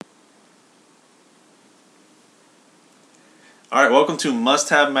All right, welcome to Must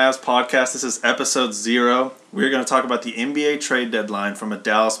Have Mavs podcast. This is episode 0. We're going to talk about the NBA trade deadline from a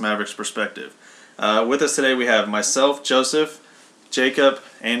Dallas Mavericks perspective. With us today we have myself, Joseph, Jacob,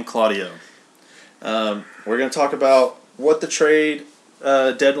 and Claudio. We're going to talk about what the trade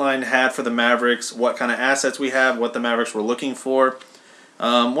deadline had for the Mavericks, what kind of assets we have, what the Mavericks were looking for.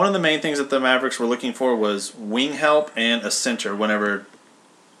 One of the main things that the Mavericks were looking for was wing help and a center whenever,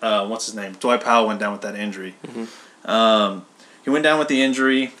 Dwight Powell went down with that injury. Mm-hmm. He went down with the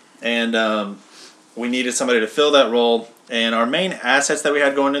injury, and we needed somebody to fill that role. And our main assets that we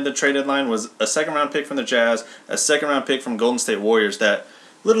had going into the trade deadline was a second-round pick from the Jazz, a second-round pick from Golden State Warriors that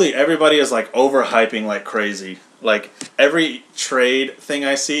literally everybody is, overhyping like crazy. Every trade thing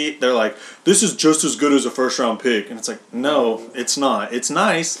I see, they're like, this is just as good as a first-round pick. And it's like, no, it's not. It's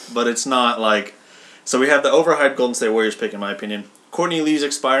nice, but it's not So we have the overhyped Golden State Warriors pick, in my opinion. Courtney Lee's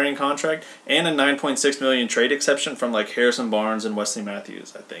expiring contract, and a $9.6 million trade exception from Harrison Barnes and Wesley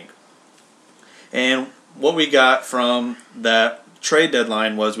Matthews, I think. And what we got from that trade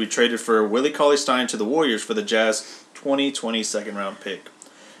deadline was we traded for Willie Cauley-Stein to the Warriors for the Jazz 2020 second-round pick.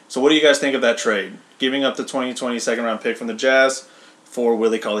 So what do you guys think of that trade? Giving up the 2020 second-round pick from the Jazz for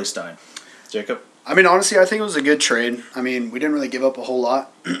Willie Cauley-Stein. Jacob? I mean, honestly, I think it was a good trade. I mean, we didn't really give up a whole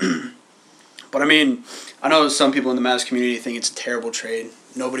lot. But, I mean, I know some people in the Mavs community think it's a terrible trade.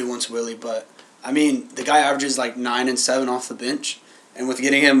 Nobody wants Willie, but, I mean, the guy averages 9 and 7 off the bench. And with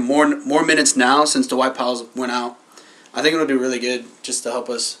getting him more minutes now since Dwight Powell went out, I think it'll do really good just to help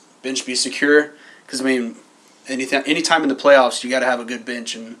us bench be secure. Because, I mean, anytime in the playoffs, you got to have a good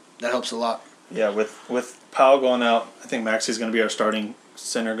bench, and that helps a lot. Yeah, with Powell going out, I think Maxey's going to be our starting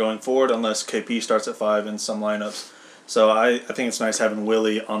center going forward unless KP starts at 5 in some lineups. So I think it's nice having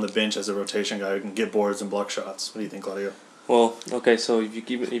Willie on the bench as a rotation guy who can get boards and block shots. What do you think, Claudio? Well, okay, so if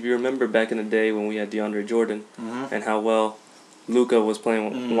you remember back in the day when we had DeAndre Jordan and how well Luka was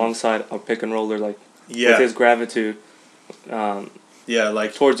playing alongside our pick and roller, with his gravitude,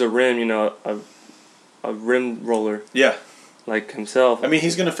 towards the rim, a rim roller, like himself. I mean,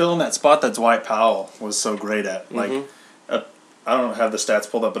 he's going to fill in that spot that Dwight Powell was so great at. I don't have the stats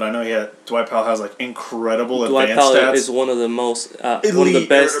pulled up, but I know Dwight Powell has incredible Dwight advanced stats. Dwight Powell is one of the most elite, one of the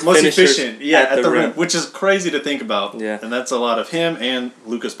best, most finishers efficient, at the rim, which is crazy to think about. Yeah, and that's a lot of him and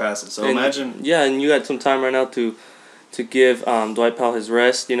Luka's passes. So imagine. Yeah, and you had some time right now to give Dwight Powell his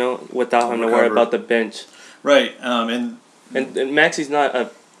rest, without having to worry about the bench. Right, and Maxey's not a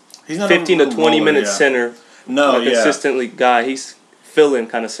 15 to 20 roller, minute center. No, consistently guy. He's fill-in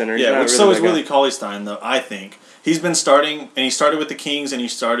kind of center. Yeah, which so is Willie Cauley-Stein, though, I think. He's been starting, and he started with the Kings, and he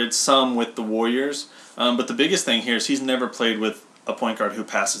started some with the Warriors. But the biggest thing here is he's never played with a point guard who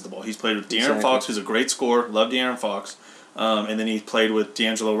passes the ball. He's played with De'Aaron Fox, who's a great scorer. Love De'Aaron Fox. And then he played with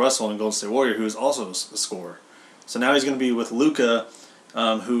D'Angelo Russell in Golden State Warrior, who is also a scorer. So now he's going to be with Luka,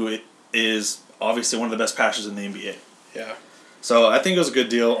 who is obviously one of the best passers in the NBA. Yeah. So I think it was a good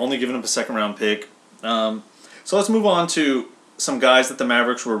deal, only giving up a second-round pick. So let's move on to some guys that the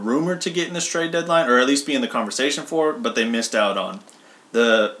Mavericks were rumored to get in this trade deadline, or at least be in the conversation for, but they missed out on.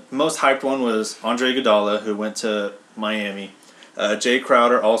 The most hyped one was Andre Iguodala, who went to Miami. Jay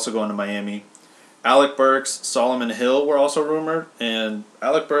Crowder also going to Miami. Alec Burks, Solomon Hill were also rumored, and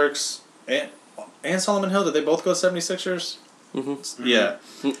Alec Burks and Solomon Hill, did they both go to 76ers? Mm-hmm. Yeah.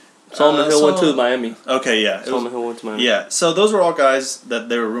 Solomon Hill went to Miami. Okay, yeah. Solomon Hill went to Miami. Yeah, so those were all guys that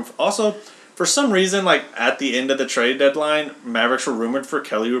they were rumored for. Also, for some reason, at the end of the trade deadline, Mavericks were rumored for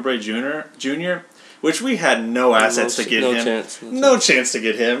Kelly Oubre Jr., which we had no assets to get him. No chance to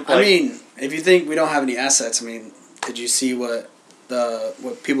get him. I mean, if you think we don't have any assets, did you see what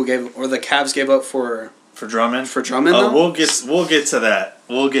people gave, or the Cavs gave up for Drummond? For Drummond, though? We'll get to that.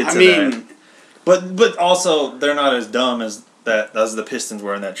 That. But also, they're not as dumb as the Pistons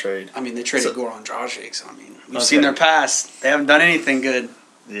were in that trade. They traded Goran Dragic, so we've seen their past. They haven't done anything good.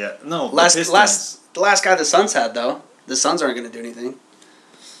 Yeah, no. The last guy the Suns had, though. The Suns aren't going to do anything.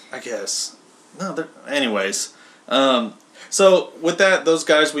 I guess. No, anyways. So, with that, those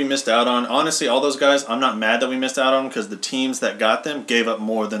guys we missed out on. Honestly, all those guys, I'm not mad that we missed out on because the teams that got them gave up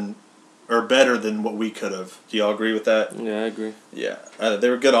more than, or better than what we could have. Do y'all agree with that? Yeah, I agree. Yeah. They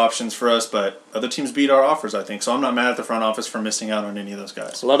were good options for us, but other teams beat our offers, I think. So, I'm not mad at the front office for missing out on any of those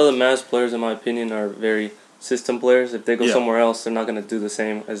guys. A lot of the Mavs players, in my opinion, are very system players. If they go somewhere else, they're not going to do the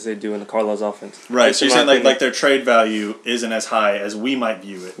same as they do in the Carlos offense. Right. So you're saying like their trade value isn't as high as we might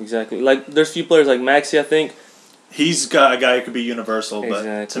view it. Exactly. There's few players like Maxey, I think. He's got a guy who could be universal,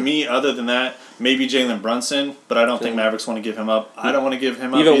 but to me, other than that, maybe Jalen Brunson, but I don't think Mavericks want to give him up. I don't want to give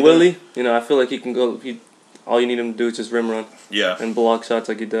him up Even either. Willie, I feel like he can go. All you need him to do is just rim run. Yeah. And block shots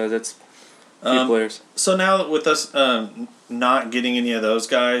like he does. few players. So now with us not getting any of those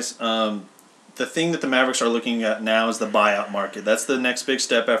guys, the thing that the Mavericks are looking at now is the buyout market. That's the next big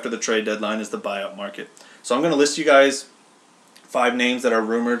step after the trade deadline is the buyout market. So I'm going to list you guys 5 names that are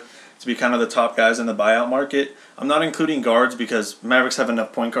rumored to be kind of the top guys in the buyout market. I'm not including guards because Mavericks have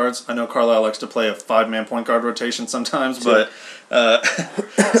enough point guards. I know Carlisle likes to play a 5-man point guard rotation sometimes, but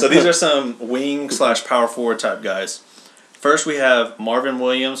so these are some wing/power forward type guys. First, we have Marvin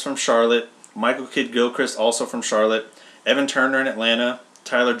Williams from Charlotte, Michael Kidd-Gilchrist also from Charlotte, Evan Turner in Atlanta,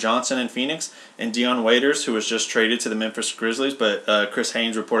 Tyler Johnson in Phoenix, and Dion Waiters, who was just traded to the Memphis Grizzlies, but Chris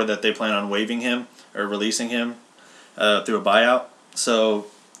Haynes reported that they plan on waiving him or releasing him through a buyout. So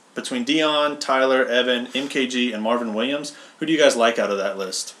between Dion, Tyler, Evan, MKG, and Marvin Williams, who do you guys like out of that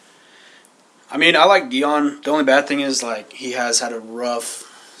list? I mean, I like Dion. The only bad thing is, like, he has had a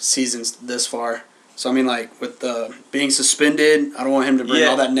rough season this far. So, I mean, like, with being suspended, I don't want him to bring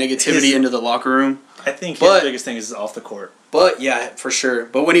all that negativity into the locker room. I think his biggest thing is off the court. But, yeah, for sure.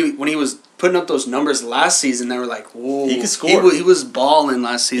 But when he was putting up those numbers last season, they were like, whoa. He could score. He was balling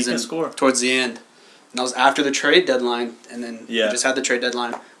last season. He can score. Towards the end. And that was after the trade deadline, and then he just had the trade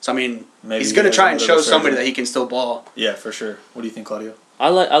deadline. So, I mean, he's going to try and show somebody that he can still ball. Yeah, for sure. What do you think, Claudio? I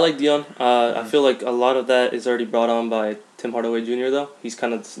like Dion. I feel like a lot of that is already brought on by Tim Hardaway Jr., though. He's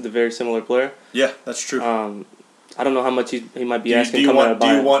kind of the very similar player. Yeah, that's true. I don't know how much he might be asking coming out of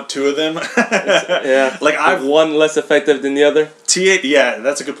Bayern. Do you want 2 of them? Yeah. Like I've one less effective than the other. Yeah,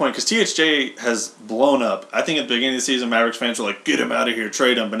 that's a good point because THJ has blown up. I think at the beginning of the season, Mavericks fans were like, "Get him out of here,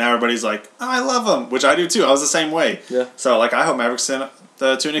 trade him." But now everybody's like, oh, "I love him," which I do too. I was the same way. Yeah. So like, I hope Mavericks send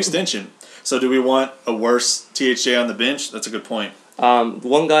to an extension. So do we want a worse THJ on the bench? That's a good point.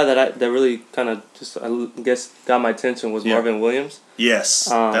 One guy that really kind of just I guess got my attention was Marvin Williams. Yes,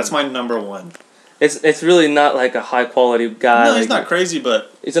 that's my number 1. It's really not like a high quality guy. No, he's not crazy,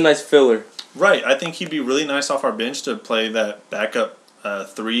 but he's a nice filler. Right, I think he'd be really nice off our bench to play that backup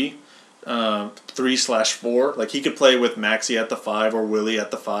 3, 3/4. Like he could play with Maxey at the 5 or Willie at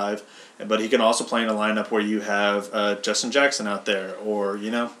the 5, but he can also play in a lineup where you have Justin Jackson out there, or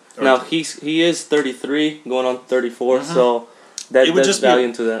Now he is 33, going on 34, so that does value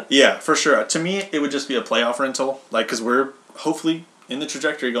into that. Yeah, for sure. To me, it would just be a playoff rental, like because we're hopefully in the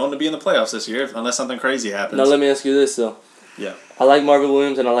trajectory going to be in the playoffs this year, unless something crazy happens. Now let me ask you this though. Yeah. I like Marvin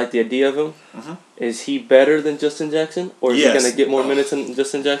Williams and I like the idea of him. Mm-hmm. Is he better than Justin Jackson, or is he going to get more minutes than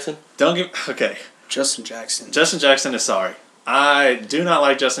Justin Jackson? Justin Jackson. Justin Jackson is sorry. I do not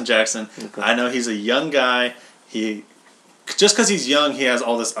like Justin Jackson. Okay. I know he's a young guy. Just because he's young, he has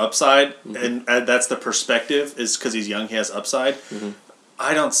all this upside, and that's the perspective. Is because he's young, he has upside. Mm-hmm.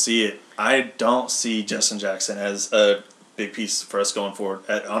 I don't see it. I don't see Justin Jackson as a big piece for us going forward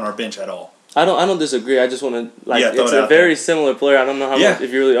on our bench at all. I don't disagree. I just want to it's a very similar player. I don't know how much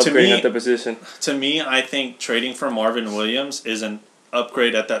if you're really upgrading at the position. To me, I think trading for Marvin Williams is an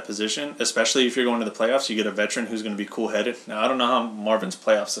upgrade at that position, especially if you're going to the playoffs. You get a veteran who's going to be cool-headed. Now, I don't know how Marvin's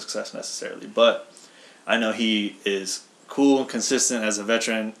playoff success necessarily, but I know he is cool and consistent as a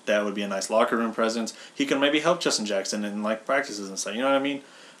veteran. That would be a nice locker room presence. He can maybe help Justin Jackson in practices and stuff. You know what I mean?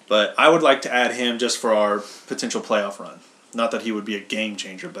 But I would like to add him just for our potential playoff run. Not that he would be a game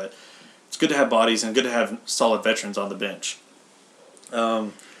changer, but it's good to have bodies and good to have solid veterans on the bench.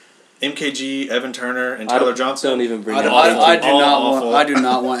 MKG, Evan Turner, and Tyler Johnson. Don't even bring I do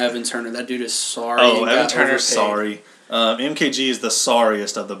not want Evan Turner. That dude is sorry. Oh, Evan Turner's sorry. MKG is the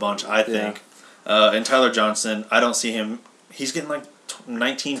sorriest of the bunch, I think. Yeah. And Tyler Johnson, I don't see him. He's getting like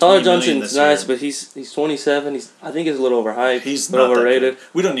 19, Tyler 20 million Johnson's this nice, year. but he's 27. I think he's a little overhyped. He's a little not overrated.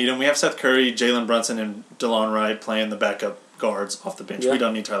 We don't need him. We have Seth Curry, Jalen Brunson, and DeLon Wright playing the backup guards off the bench. Yeah. We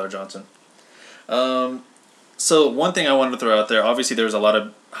don't need Tyler Johnson. So one thing I wanted to throw out there, obviously there was a lot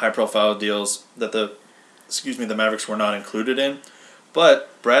of high-profile deals that the Mavericks were not included in,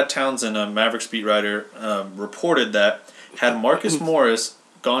 but Brad Townsend, a Mavericks beat writer, reported that had Marcus Morris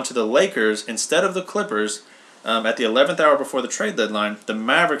gone to the Lakers instead of the Clippers at the 11th hour before the trade deadline, the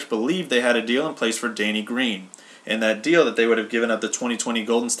Mavericks believed they had a deal in place for Danny Green, and that deal that they would have given up the 2020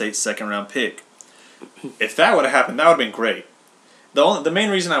 Golden State second-round pick. If that would have happened, that would have been great. The main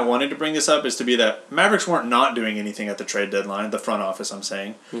reason I wanted to bring this up is to be that Mavericks weren't not doing anything at the trade deadline, the front office I'm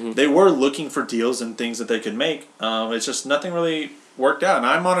saying. Mm-hmm. They were looking for deals and things that they could make. It's just nothing really worked out. And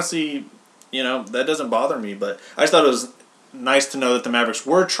I'm honestly, that doesn't bother me. But I just thought it was nice to know that the Mavericks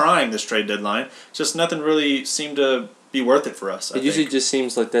were trying this trade deadline. Just nothing really seemed to be worth it for us. It usually just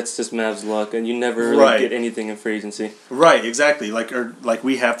seems like that's just Mavs luck, and you never really get anything in free agency. Right, exactly. Like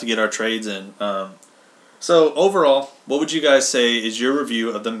we have to get our trades in. So, overall, what would you guys say is your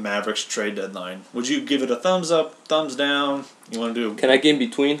review of the Mavericks trade deadline? Would you give it a thumbs up, thumbs down, You want to do? Can I get in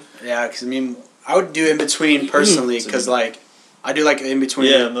between? Yeah, because I mean, I would do in between personally because like I do like in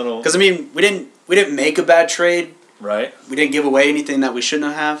between. Yeah, little. Because I mean, we didn't make a bad trade. Right. We didn't give away anything that we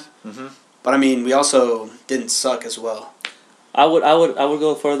shouldn't have. Mm-hmm. But I mean, we also didn't suck as well. I would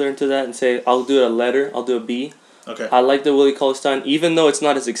go further into that and say I'll do a letter. I'll do a B. Okay. I like the Willie Cauley-Stein, even though it's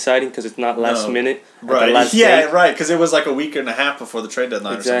not as exciting because it's not last minute. Right. Last yeah. day. Right. Because it was like a week and a half before the trade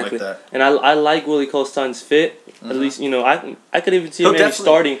deadline Exactly. or something like that. And I like Willie Cauley-Stein's fit. At least I could even see him maybe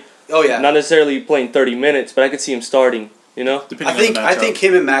starting. Oh yeah. Not necessarily playing 30 minutes, but I could see him starting. I think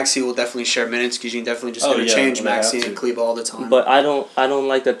him and Maxey will definitely share minutes because you can definitely just interchange Maxey and Kleber all the time. But I don't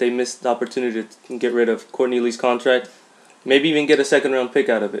like that they missed the opportunity to get rid of Courtney Lee's contract. Maybe even get a second round pick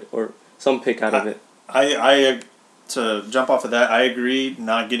out of it or some pick out of it. I to jump off of that, I agree.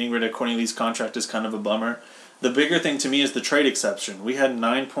 Not getting rid of Courtney Lee's contract is kind of a bummer. The bigger thing to me is the trade exception. We had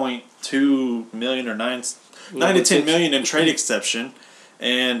 $9.2 million or $9 to $10 million in trade exception,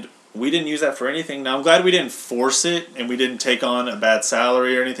 and we didn't use that for anything. Now I'm glad we didn't force it and we didn't take on a bad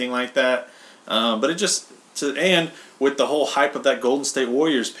salary or anything like that. But it just and with the whole hype of that Golden State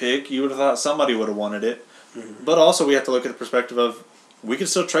Warriors pick, you would have thought somebody would have wanted it. Mm-hmm. But also we have to look at the perspective of we could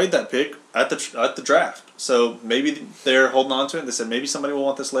still trade that pick at the draft. So maybe they're holding on to it and they said maybe somebody will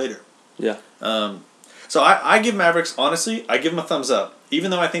want this later. Yeah. So I give Mavericks, honestly, I give them a thumbs up.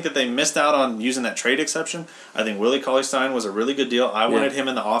 Even though I think that they missed out on using that trade exception, I think Willie Cauley-Stein was a really good deal. I wanted him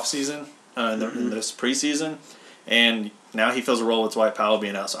in the offseason, in this preseason, and now he fills a role with Dwight Powell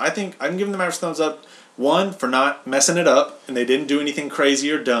being out. So I think I can give them the Mavericks thumbs up. One, for not messing it up, and they didn't do anything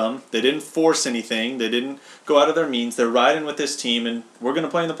crazy or dumb. They didn't force anything. They didn't go out of their means. They're riding with this team, and we're going to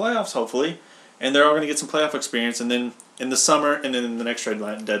play in the playoffs, hopefully. And they're all going to get some playoff experience. And then in the summer and then in the next trade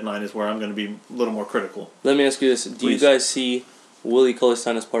deadline is where I'm going to be a little more critical. Let me ask you this. Do you guys see Willie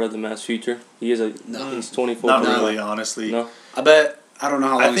Cauley-Stein as part of the Mavs' future? He's 24. Not really, honestly. No? I don't know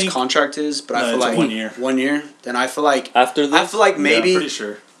how long his contract is, but I feel like 1 year. 1 year. Then I feel like after this, I feel like maybe I'm pretty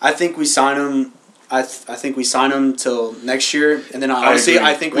sure. I think we sign him. I think we sign him till next year, and then I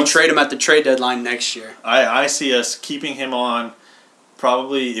think we trade him at the trade deadline next year. I see us keeping him on,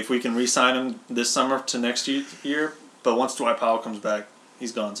 probably if we can re-sign him this summer to next year. But once Dwight Powell comes back,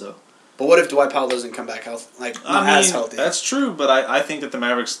 he's gone. So. But what if Dwight Powell doesn't come back as healthy? That's true, but I think that the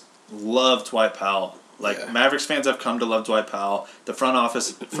Mavericks love Dwight Powell. Mavericks fans have come to love Dwight Powell. The front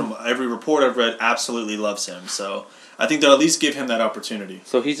office, from every report I've read, absolutely loves him. So I think they'll at least give him that opportunity.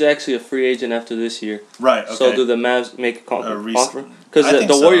 So he's actually a free agent after this year. Right, okay. So do the Mavs make a offer? Because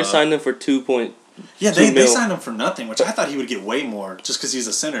the Warriors signed him for they signed him for nothing, which I thought he would get way more just because he's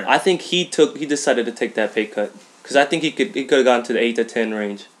a center. I think he decided to take that pay cut because I think he could have gotten to the 8 to 10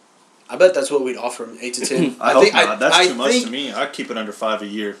 range. I bet that's what we'd offer him, 8 to 10. I hope not. That's too much to me. I'd keep it under $5 a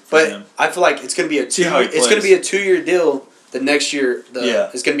year for him. I feel like it's gonna be a 2-year deal. The next year,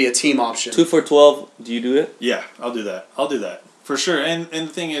 it's gonna be a team option. 2 for $12. Do you do it? Yeah, I'll do that for sure. And the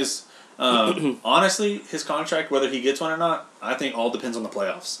thing is, honestly, his contract, whether he gets one or not, I think all depends on the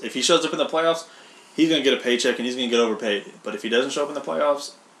playoffs. If he shows up in the playoffs, he's gonna get a paycheck and he's gonna get overpaid. But if he doesn't show up in the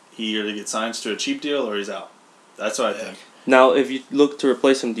playoffs, he either gets signed to a cheap deal or he's out. That's what I think. Now, if you look to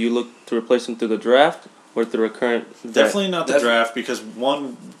replace him, do you look to replace him through the draft or through a current? Definitely not the draft because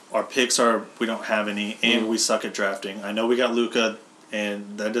one, our picks we don't have any, and we suck at drafting. I know we got Luka,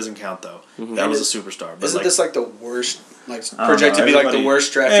 and that doesn't count though. Mm-hmm. That was a superstar. But isn't this the worst? Projected to be the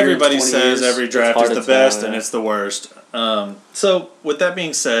worst draft. Everybody says every draft is the best, and it's the worst. So with that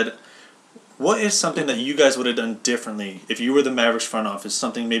being said, what is something that you guys would have done differently if you were the Mavericks front office?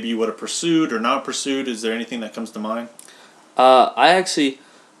 Something maybe you would have pursued or not pursued? Is there anything that comes to mind? I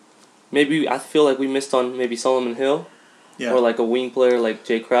feel like we missed on maybe Solomon Hill, or a wing player like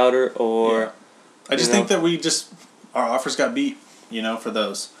Jay Crowder, or. Yeah. I just think that our offers got beat, for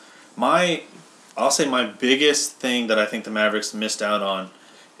those. I'll say my biggest thing that I think the Mavericks missed out on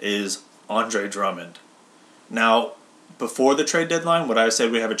is Andre Drummond. Now, before the trade deadline, would I have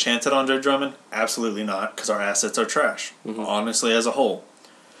said we have a chance at Andre Drummond? Absolutely not, because our assets are trash, honestly, as a whole.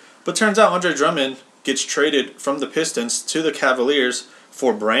 But turns out Andre Drummond gets traded from the Pistons to the Cavaliers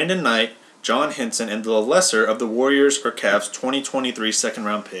for Brandon Knight, John Henson, and the lesser of the Warriors or Cavs 2023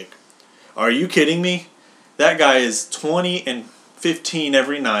 second-round pick. Are you kidding me? That guy is 20 and 15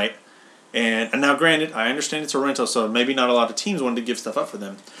 every night. And now, granted, I understand it's a rental, so maybe not a lot of teams wanted to give stuff up for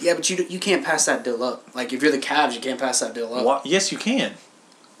them. Yeah, but you can't pass that deal up. If you're the Cavs, you can't pass that deal up. What? Yes, you can.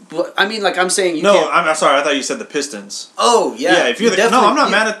 But, I'm saying you can't. No, I'm sorry. I thought you said the Pistons. Oh, yeah. Yeah, if you're I'm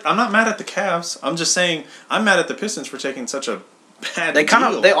not mad at. I'm not mad at the Cavs. I'm just saying I'm mad at the Pistons for taking such a bad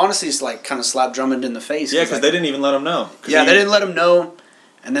deal. They honestly just kind of slapped Drummond in the face. Yeah, because they didn't even let him know. Yeah, they didn't let him know,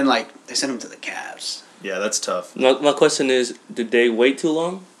 and then they sent him to the Cavs. Yeah, that's tough. My question is, did they wait too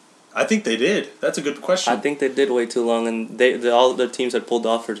long? I think they did. That's a good question. I think they did wait too long, and all the teams had pulled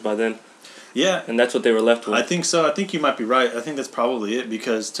offers by then. Yeah. And that's what they were left with. I think so. I think you might be right. I think that's probably it,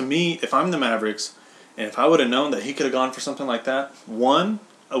 because to me, if I'm the Mavericks, and if I would have known that he could have gone for something like that,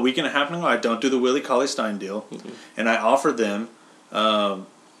 a week and a half ago, I don't do the Willie Cauley-Stein deal, and I offered them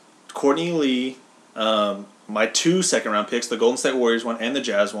Courtney Lee, my 2 second-round picks, the Golden State Warriors one and the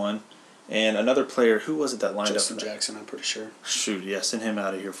Jazz one, and another player. Who was it that lined Justin up? Jackson, I'm pretty sure. Shoot, yeah, send him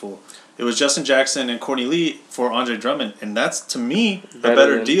out of here, fool. It was Justin Jackson and Courtney Lee for Andre Drummond, and that's, to me, a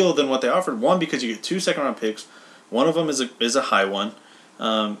better deal than what they offered. One, because you get 2 second-round picks. One of them is a high one.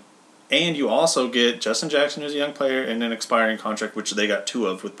 And you also get Justin Jackson, who's a young player, and an expiring contract, which they got 2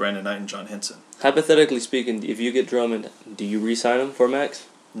 of with Brandon Knight and John Henson. Hypothetically speaking, if you get Drummond, do you re-sign him for max?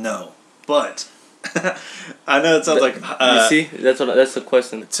 No, but I know it sounds like you see, that's the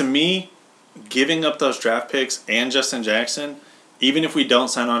question. To me, giving up those draft picks and Justin Jackson, even if we don't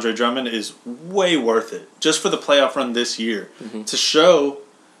sign Andre Drummond, is way worth it just for the playoff run this year to show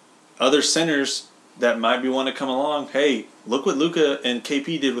other centers that might be one to come along. Hey, look what Luka and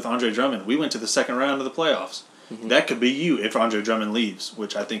KP did with Andre Drummond. We went to the second round of the playoffs. That could be you if Andre Drummond leaves,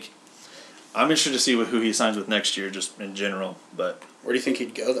 which I think I'm interested to see who he signs with next year, just in general. But where do you think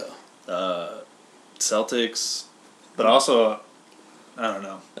he'd go though? Celtics, but also I don't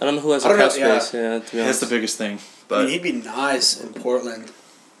know. I don't know who has a cap space. Yeah, to be honest, that's the biggest thing. But he'd be nice in Portland.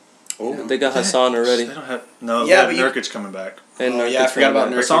 Oh, they got Hassan already. They don't have Nurkic coming back. And I forgot about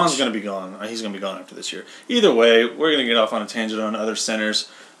Nurkic. Hassan's going to be gone. He's going to be gone after this year. Either way, we're going to get off on a tangent on other centers.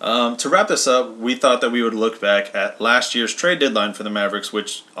 To wrap this up, we thought that we would look back at last year's trade deadline for the Mavericks,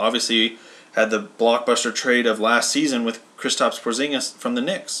 which obviously had the blockbuster trade of last season with Kristaps Porzingis from the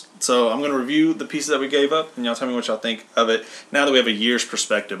Knicks. So I'm going to review the pieces that we gave up, and y'all tell me what y'all think of it now that we have a year's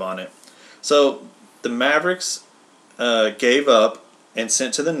perspective on it. So the Mavericks gave up and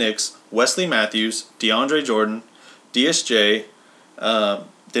sent to the Knicks Wesley Matthews, DeAndre Jordan, DSJ,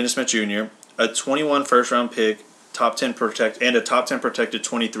 Dennis Smith Jr., a 21 first-round pick, and a top 10 protected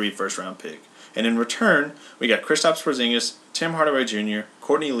 23 first-round pick. And in return, we got Kristaps Porzingis, Tim Hardaway Jr.,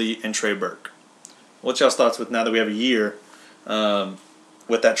 Courtney Lee, and Trey Burke. What's y'all's thoughts with now that we have a year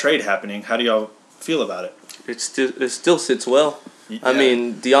with that trade happening? How do y'all feel about it? It still sits well. Yeah. I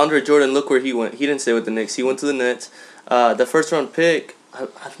mean, DeAndre Jordan, look where he went. He didn't stay with the Knicks. He went to the Nets. The first-round pick, I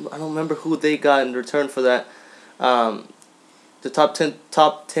don't remember who they got in return for that. The top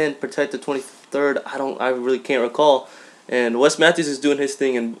 10 protected 23rd. I really can't recall. And Wes Matthews is doing his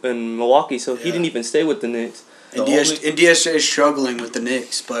thing in Milwaukee, so he didn't even stay with the Knicks. And DSJ is struggling with the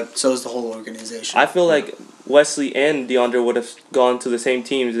Knicks, but so is the whole organization. I feel like Wesley and DeAndre would have gone to the same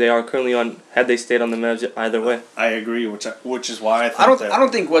teams they are currently on had they stayed on the Mavs either way. I agree, which is why I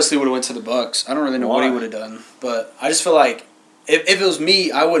don't think Wesley would have went to the Bucks. I don't really know what he would have done, but I just feel like if it was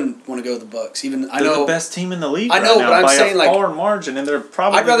me, I wouldn't want to go to the Bucks. They're the best team in the league. I know, right now, but I'm by saying a far margin, and they're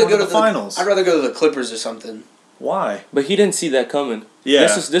probably going to the finals. I'd rather go to the Clippers or something. Why? But he didn't see that coming. Yeah.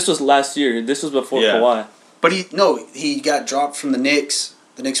 This was last year. This was before Kawhi. But he got dropped from the Knicks.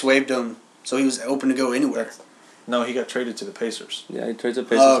 The Knicks waived him, so he was open to go anywhere. No, he got traded to the Pacers. Yeah, he traded to the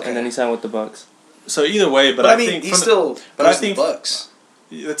Pacers, and then he signed with the Bucks. So either way, but I think he's still. But I think the Bucks.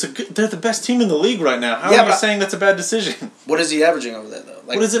 They're the best team in the league right now. How are you saying that's a bad decision? What is he averaging over there, though?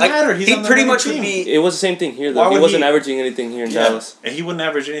 What does it matter? He pretty much would be. It was the same thing here, though. He wasn't averaging anything here in Dallas. And he wouldn't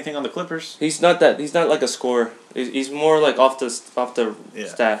average anything on the Clippers. He's not like a scorer. He's more like off the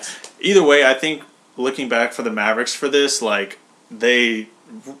stats. Either way, I think looking back for the Mavericks for this, like they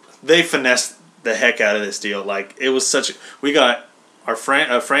finessed the heck out of this deal. Like it was we got our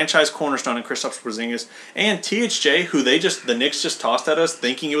franchise cornerstone in Kristaps Porzingis and THJ, who the Knicks just tossed at us,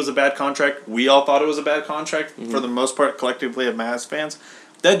 thinking it was a bad contract. We all thought it was a bad contract for the most part, collectively of Mavs fans.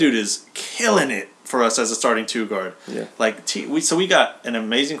 That dude is killing it for us as a starting 2 guard. Yeah. Like we got an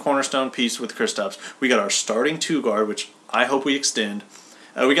amazing cornerstone piece with Kristaps. We got our starting 2 guard, which I hope we extend.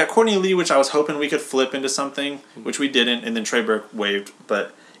 We got Courtney Lee, which I was hoping we could flip into something, which we didn't, and then Trey Burke waived.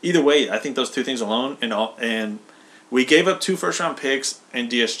 But either way, I think those 2 things alone and we gave up 2 first-round picks and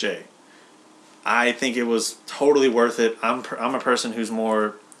DSJ. I think it was totally worth it. I'm a person who's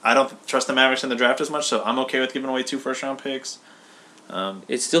more. I don't trust the Mavericks in the draft as much, so I'm okay with giving away 2 first-round picks.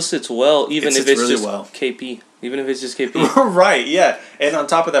 It still sits well, even if it's really just KP. Even if it's just KP. Right, yeah. And on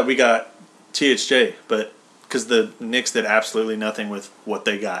top of that, we got THJ, but because the Knicks did absolutely nothing with what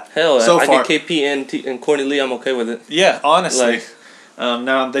they got. Hell, I get KP and Courtney Lee, I'm okay with it. Yeah, honestly.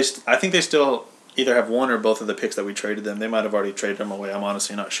 Now, I think they still either have one or both of the picks that we traded them. They might have already traded them away. I'm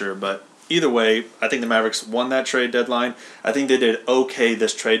honestly not sure. But either way, I think the Mavericks won that trade deadline. I think they did okay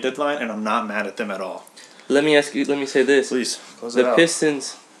this trade deadline, and I'm not mad at them at all. Let me say this. Please, close it The out.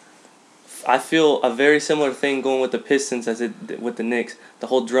 Pistons, I feel a very similar thing going with the Pistons as it with the Knicks. The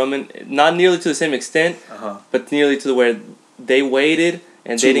whole Drummond, not nearly to the same extent, but nearly to where they waited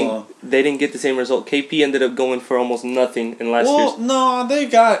and Too they long. didn't get the same result. KP ended up going for almost nothing in last year's.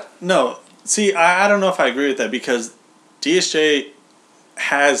 See, I don't know if I agree with that because DSJ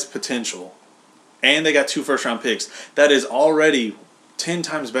has potential, and they got 2 first-round picks. That is already 10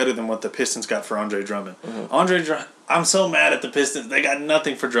 times better than what the Pistons got for Andre Drummond. I'm so mad at the Pistons. They got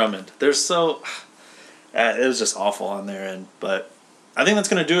nothing for Drummond. They're so... it was just awful on their end. But I think that's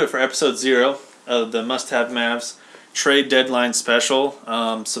going to do it for episode 0 of the Must Have Mavs trade deadline special.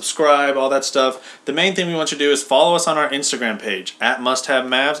 Subscribe, all that stuff. The main thing we want you to do is follow us on our Instagram page at Must Have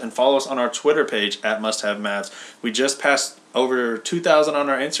Mavs and follow us on our Twitter page at Must Have Mavs. We just passed over 2,000 on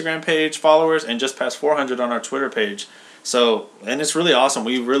our Instagram page followers and just passed 400 on our Twitter page. So, and it's really awesome.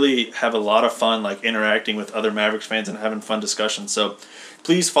 We really have a lot of fun like interacting with other Mavericks fans and having fun discussions. So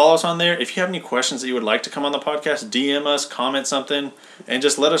please follow us on there. If you have any questions that you would like to come on the podcast, DM us, comment something, and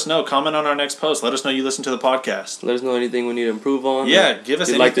just let us know. Comment on our next post. Let us know you listen to the podcast. Let us know anything we need to improve on. Yeah, give us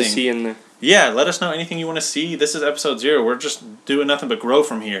you'd anything. like to see in there. Yeah, let us know anything you want to see. This is episode 0. We're just doing nothing but grow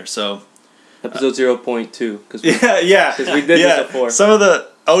from here. So Episode 0.2. Cause yeah. Because we did this before. Some of the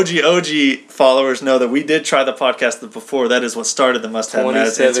OG followers know that we did try the podcast before. That is what started the Must Have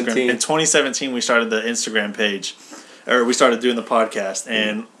Mavs Instagram. In 2017, we started the Instagram page. Or we started doing the podcast.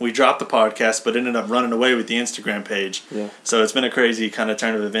 And we dropped the podcast, but ended up running away with the Instagram page. Yeah. So it's been a crazy kind of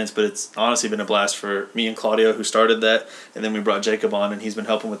turn of events, but it's honestly been a blast for me and Claudio, who started that. And then we brought Jacob on, and he's been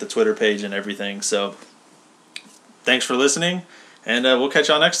helping with the Twitter page and everything. So thanks for listening, and we'll catch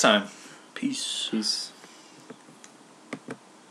y'all next time. Peace. Peace.